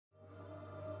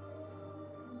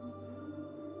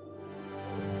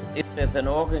If there's an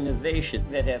organization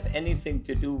that has anything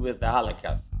to do with the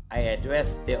Holocaust, I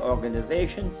address the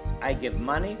organizations, I give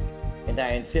money, and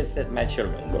I insist that my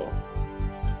children go.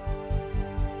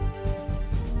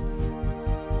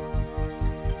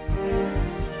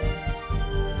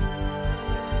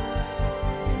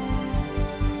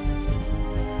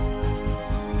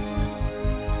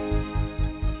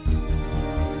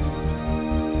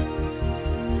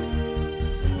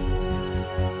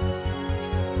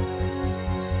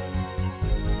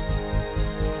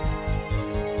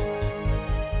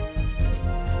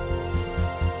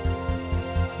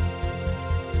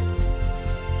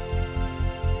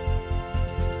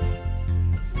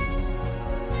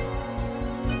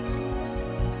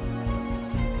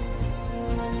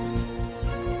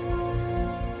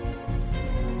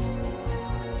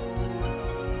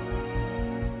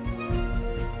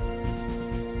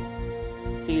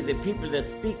 See, the people that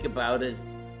speak about it,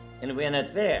 and we're not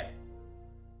there,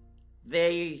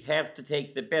 they have to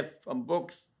take the best from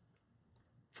books,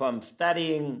 from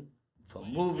studying,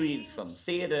 from movies, from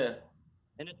theater.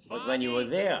 But when you were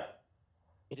there,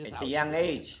 at a young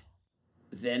age,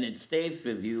 then it stays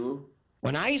with you.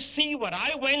 When I see what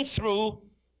I went through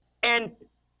and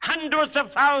hundreds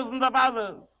of thousands of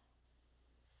others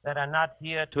that are not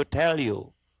here to tell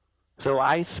you, so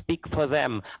I speak for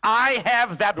them. I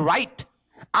have that right.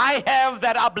 I have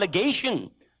that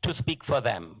obligation to speak for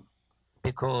them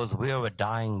because we're a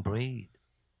dying breed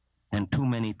and too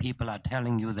many people are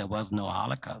telling you there was no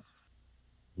Holocaust.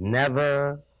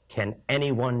 Never can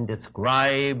anyone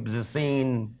describe the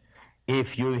scene.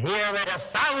 If you hear it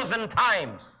 1,000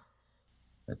 times,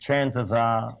 the chances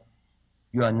are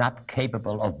you are not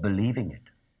capable of believing it.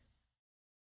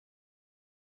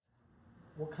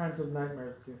 What kinds of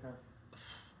nightmares do you have?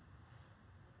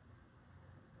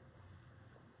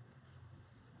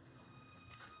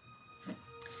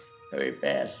 Very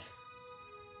bad.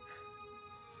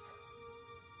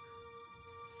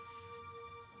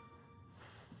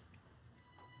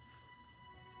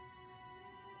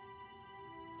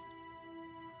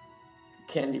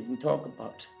 Can't even talk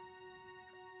about.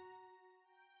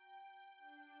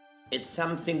 It's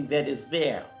something that is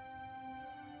there.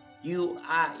 You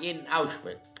are in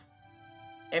Auschwitz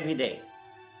every day.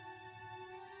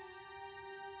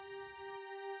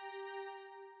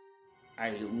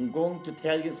 I'm going to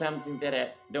tell you something that I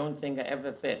don't think I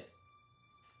ever said.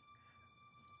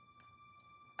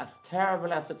 As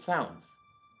terrible as it sounds,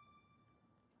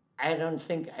 I don't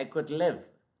think I could live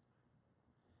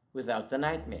without the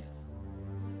nightmares.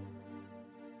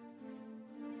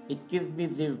 It gives me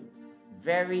the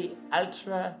very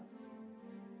ultra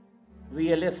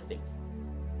realistic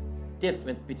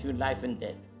difference between life and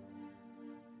death.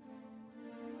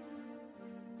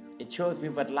 It shows me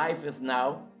what life is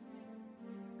now,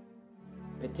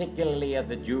 particularly as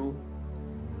a Jew,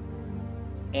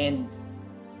 and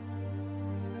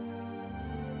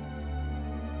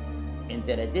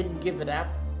that I didn't give it up,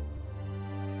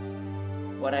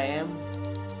 what I am.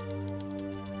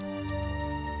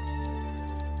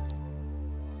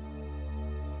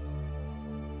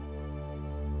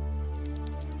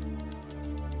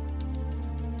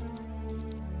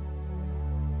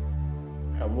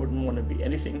 I wouldn't want to be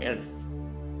anything else.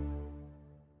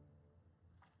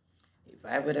 If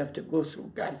I would have to go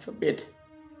through, God forbid,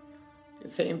 the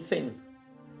same thing,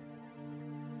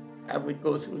 I would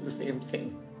go through the same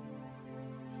thing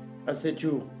as a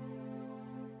Jew.